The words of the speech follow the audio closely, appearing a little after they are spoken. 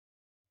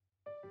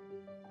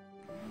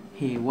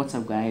Hey, what's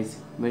up, guys?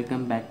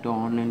 Welcome back to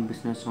Online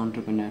Business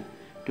Entrepreneur.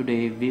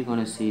 Today we're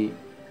gonna see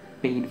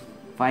paid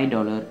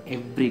 $5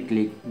 every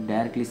click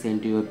directly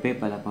sent to your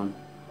PayPal account.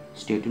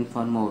 Stay tuned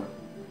for more.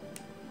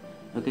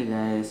 Okay,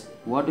 guys,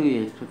 what do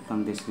you expect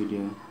from this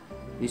video?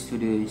 This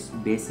video is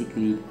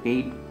basically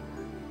paid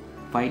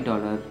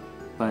 $5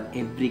 per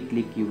every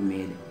click you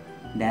made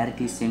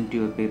directly sent to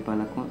your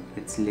PayPal account.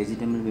 It's a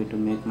legitimate way to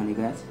make money,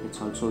 guys.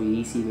 It's also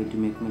easy way to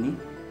make money.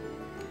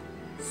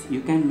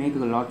 You can make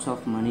lots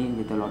of money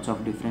with a lots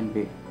of different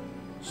way.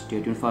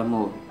 Stay tuned for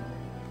more.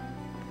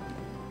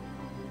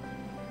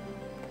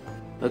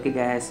 Okay,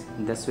 guys,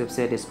 this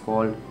website is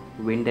called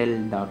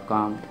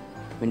Windle.com,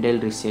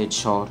 Windle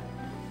Research, or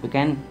you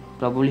can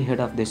probably heard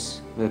of this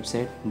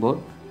website. But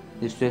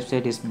this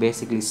website is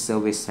basically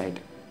survey site.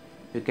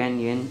 You can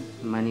earn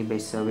money by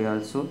survey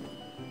also,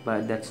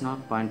 but that's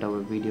not point of our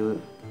video.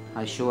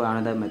 I show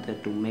another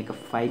method to make a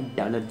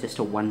 $5 just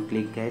a one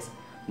click, guys.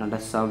 Not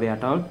a survey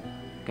at all.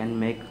 You can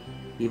make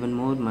even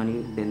more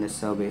money than the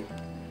survey.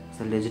 It's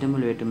a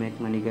legitimate way to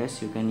make money,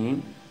 guys. You can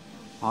earn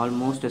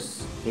almost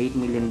 $8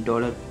 million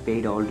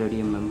paid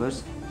already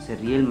members. It's a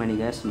real money,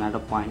 guys, not a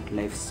point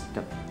life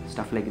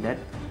stuff like that.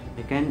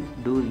 You can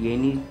do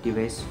any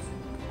device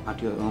at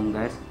your home,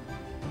 guys.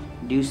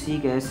 Do you see,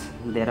 guys,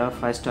 there are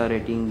 5-star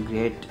rating,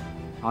 great,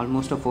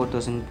 almost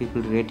 4,000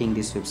 people rating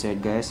this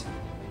website, guys.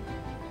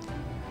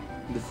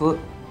 Before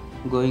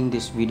going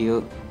this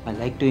video, I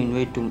like to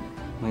invite to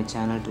my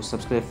channel to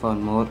subscribe for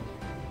more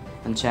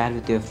and share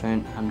with your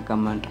friend and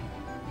comment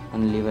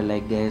and leave a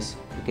like, guys.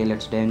 Okay,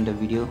 let's dive into the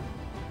video.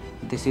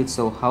 This is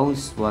so how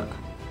it work.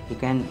 You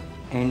can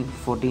earn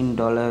 $14,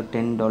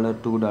 $10,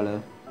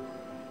 $2.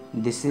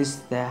 This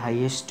is the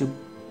highest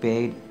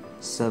paid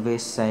survey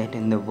site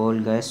in the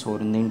world, guys,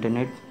 or in the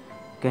internet.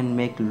 You can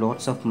make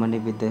lots of money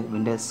with the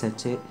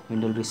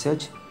Windle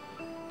Research.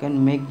 You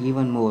can make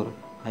even more.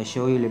 I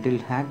show you little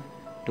hack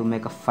to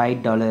make a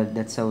 $5.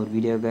 That's our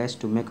video, guys,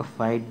 to make a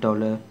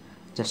 $5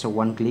 just a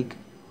one click.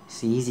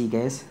 It's easy,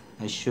 guys.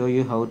 I show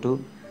you how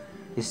to.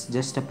 It's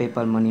just a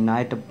paper money,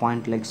 not a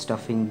point like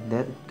stuffing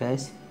there,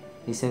 guys.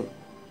 It's a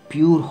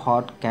pure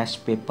hot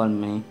cash paper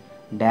money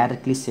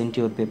directly sent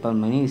to your paper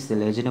money. Is the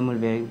legitimate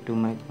way to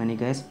make money,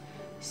 guys.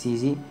 It's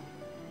easy.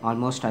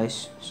 Almost I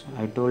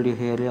told you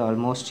here,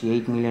 almost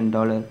 $8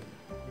 million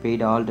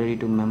paid already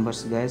to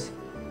members, guys.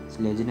 It's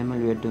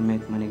legitimate way to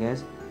make money,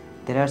 guys.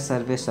 There are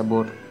surveys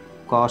about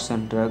cars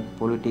and drug,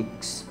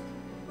 politics,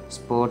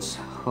 sports,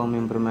 home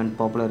improvement,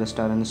 popular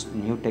restaurants,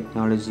 new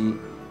technology,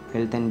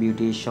 health and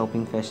beauty,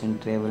 shopping, fashion,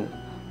 travel.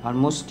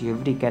 Almost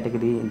every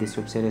category in this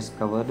website is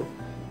covered. You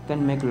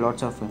can make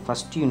lots of.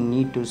 First, you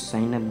need to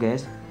sign up,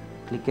 guys.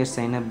 Click a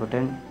sign up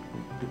button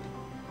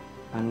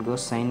and go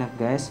sign up,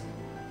 guys.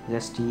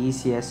 Just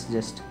easy as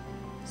just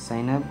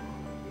sign up.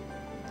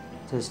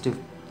 Just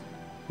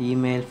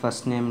email,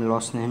 first name,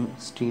 last name,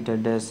 street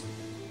address,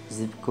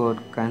 zip code,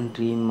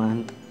 country,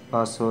 month,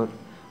 password.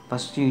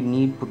 First you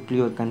need put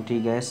your country,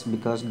 guys,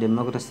 because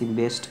democracy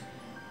based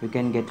you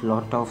can get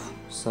lot of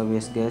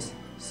surveys, guys.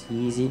 It's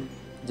easy.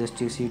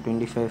 Just you see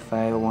 25,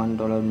 $5,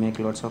 $1, make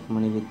lots of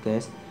money with,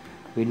 guys.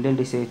 Windle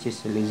Research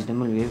is a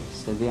legitimate way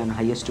survey and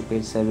highest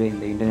paid survey in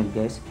the internet,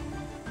 guys.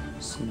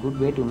 It's a good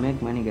way to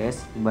make money,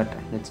 guys, but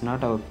that's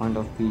not our point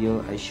of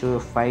video. I show you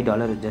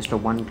 $5 just a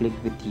one click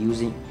with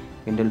using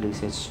Windle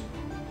Research.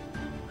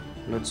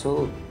 Let's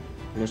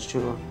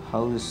show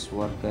how this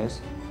work,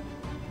 guys.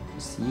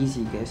 It's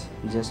easy, guys.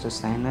 Just a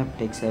sign up,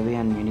 takes away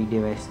on many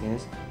device,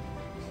 guys.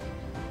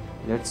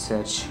 Let's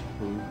search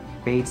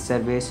paid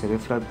surveys,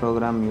 referral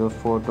program, your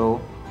photo,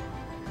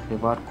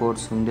 reward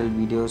codes, Windle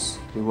videos,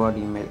 reward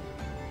email.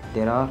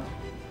 There are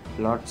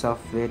lots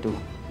of way to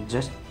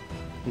just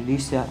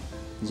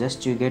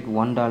you get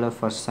 $1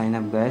 for sign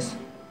up, guys.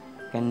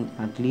 Can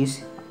at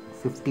least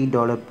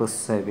 $50 per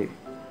survey.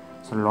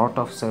 It's a lot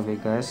of survey,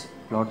 guys.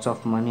 Lots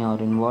of money are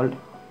involved.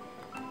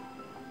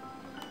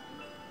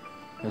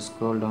 Let's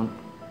scroll down.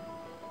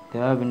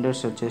 There are window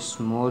searches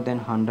more than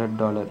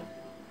 $100.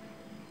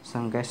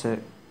 Some guys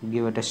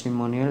give a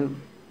testimonial,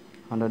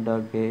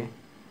 $100 pay.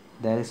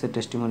 There is a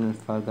testimonial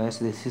for, guys.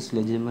 This is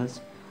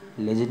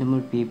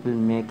legitimate people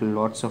make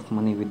lots of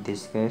money with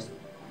this, guys.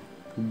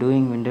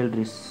 Doing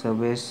Windle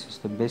surveys is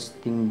the best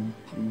thing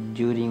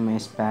during my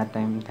spare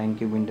time.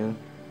 Thank you, Windle.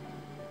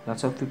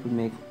 Lots of people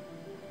make.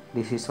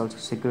 This is also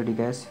security,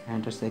 guys.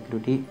 Enter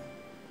security.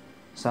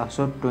 It's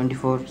also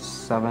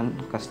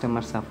 24/7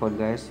 customer support,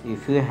 guys.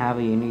 If you have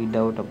any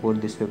doubt about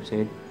this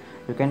website,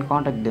 you can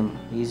contact them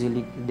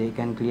easily. They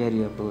can clear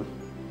your doubt,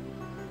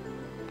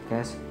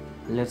 guys.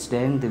 Let's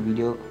dive in the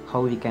video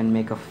how we can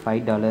make a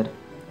 $5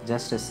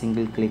 just a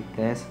single click,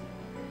 guys.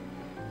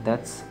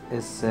 That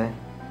is a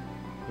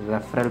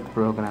referral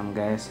program,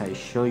 guys. I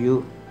show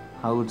you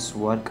how it's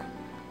work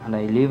and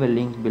I leave a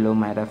link below.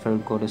 My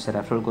referral code is a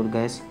referral code,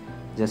 guys.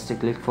 Just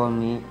click for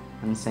me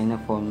and sign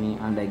up for me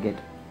and I get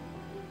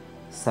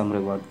some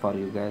reward for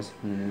you, guys.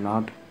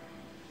 Not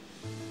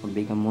a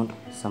big amount,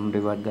 some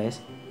reward, guys.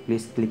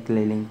 Please click the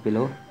link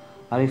below,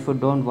 or if you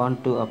don't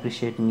want to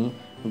appreciate me,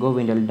 go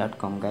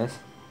Windle.com, guys.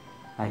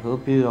 I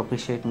hope you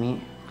appreciate me.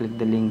 Click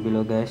the link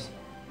below guys.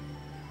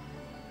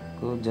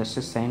 Go just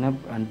to sign up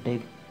and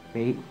take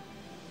pay.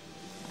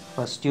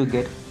 First you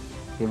get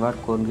reward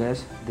code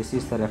guys. This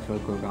is the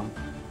referral program.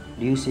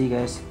 Do you see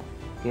guys?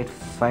 Get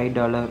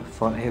 $5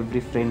 for every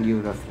friend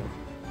you refer.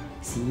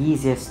 It's the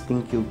easiest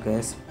thing you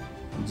guys.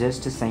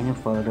 Just to sign up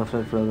for a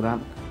referral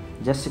program.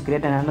 Just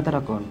create another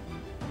account.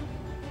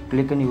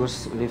 Click on your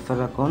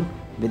referral account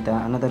with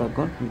another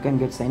account. You can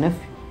get sign up.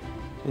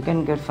 You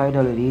can get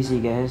 $5 easy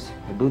guys.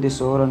 Do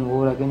this over and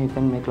over again. You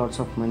can make lots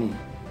of money.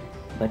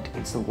 But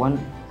it's one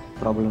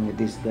problem with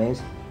this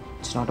guys.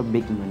 It's not a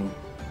big money.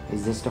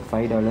 It's just a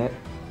 $5.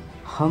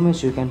 How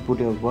much you can put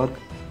your work,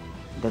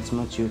 that's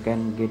much you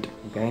can get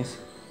guys.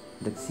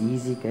 That's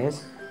easy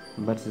guys,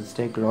 but it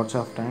takes lots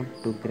of time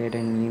to create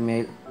an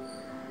email.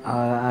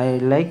 I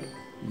like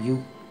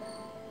you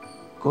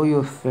go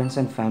your friends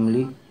and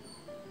family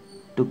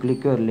to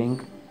click your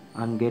link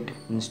and get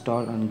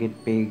installed and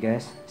get paid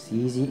guys. It's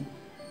easy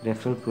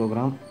referral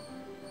program.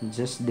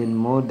 Just then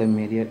more the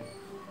merrier.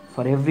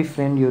 For every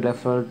friend you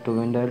refer to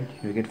vendor,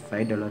 you get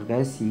 $5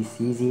 guys.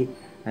 It's easy.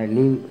 I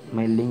leave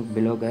my link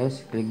below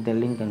guys. Click the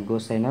link and go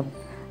sign up.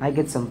 I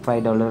get some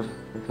 $5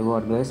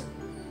 reward guys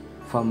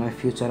for my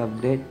future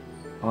upgrade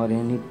or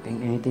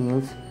anything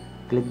else.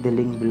 Click the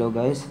link below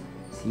guys.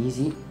 It's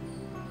easy.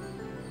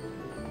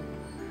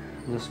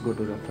 Just go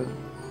to refer.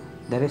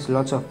 There is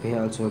lots of pay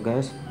also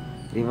guys.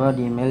 Reward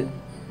email.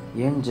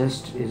 Even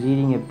just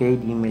reading a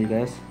paid email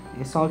guys.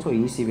 It's also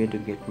easy way to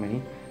get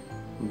money,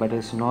 but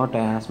it's not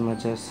as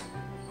much as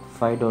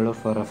 $5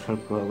 for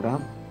referral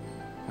program.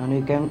 And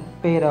you can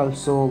pay it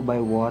also by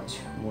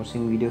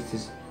watching videos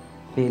is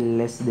pay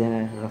less than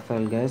a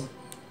referral guys,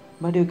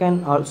 but you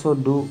can also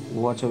do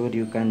whatever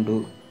you can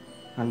do.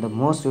 And the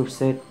most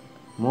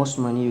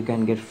money you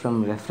can get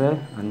from referral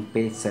and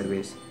paid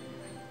service.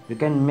 You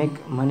can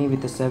make money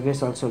with the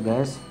service also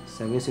guys.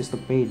 Service is the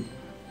paid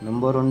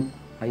number one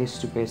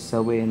highest paid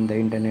survey in the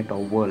internet or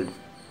world.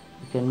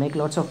 You can make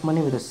lots of money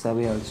with the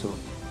survey also.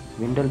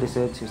 Window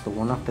research is the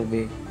one of the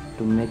way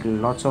to make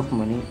lots of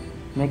money.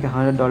 Make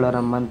 $100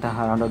 a month,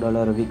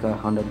 $100 a week, or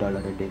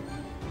 $100 a day.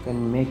 You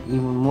can make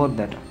even more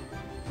that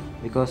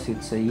because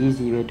it's a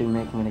easy way to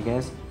make money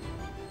guys.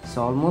 It's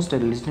almost a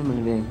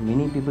legitimate way.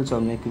 Many people are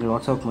making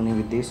lots of money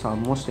with this.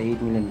 Almost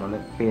 $8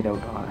 million paid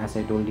out as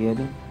I told you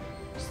earlier.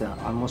 It's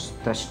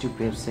almost trusty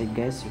website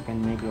guys. You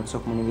can make lots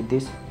of money with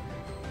this.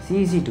 It's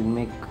easy to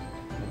make.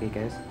 Okay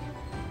guys,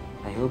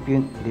 I hope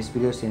you this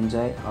video is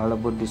enjoy. All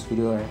about this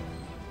video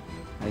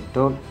I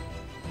told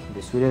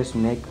this video is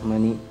make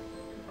money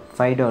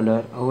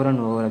 $5 over and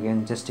over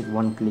again. Just take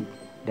one click,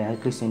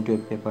 directly send to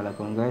your PayPal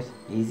account guys.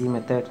 Easy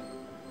method.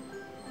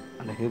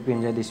 And I hope you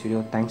enjoyed this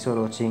video. Thanks for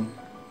watching.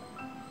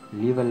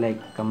 Leave a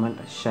like, comment,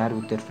 share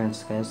with your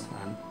friends guys,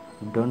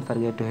 and don't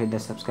forget to hit the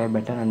subscribe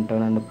button and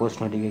turn on the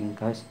post notification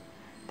guys.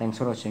 Thanks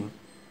for watching.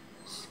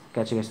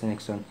 Catch you guys in the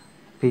next one.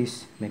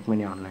 Peace. Make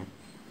money online.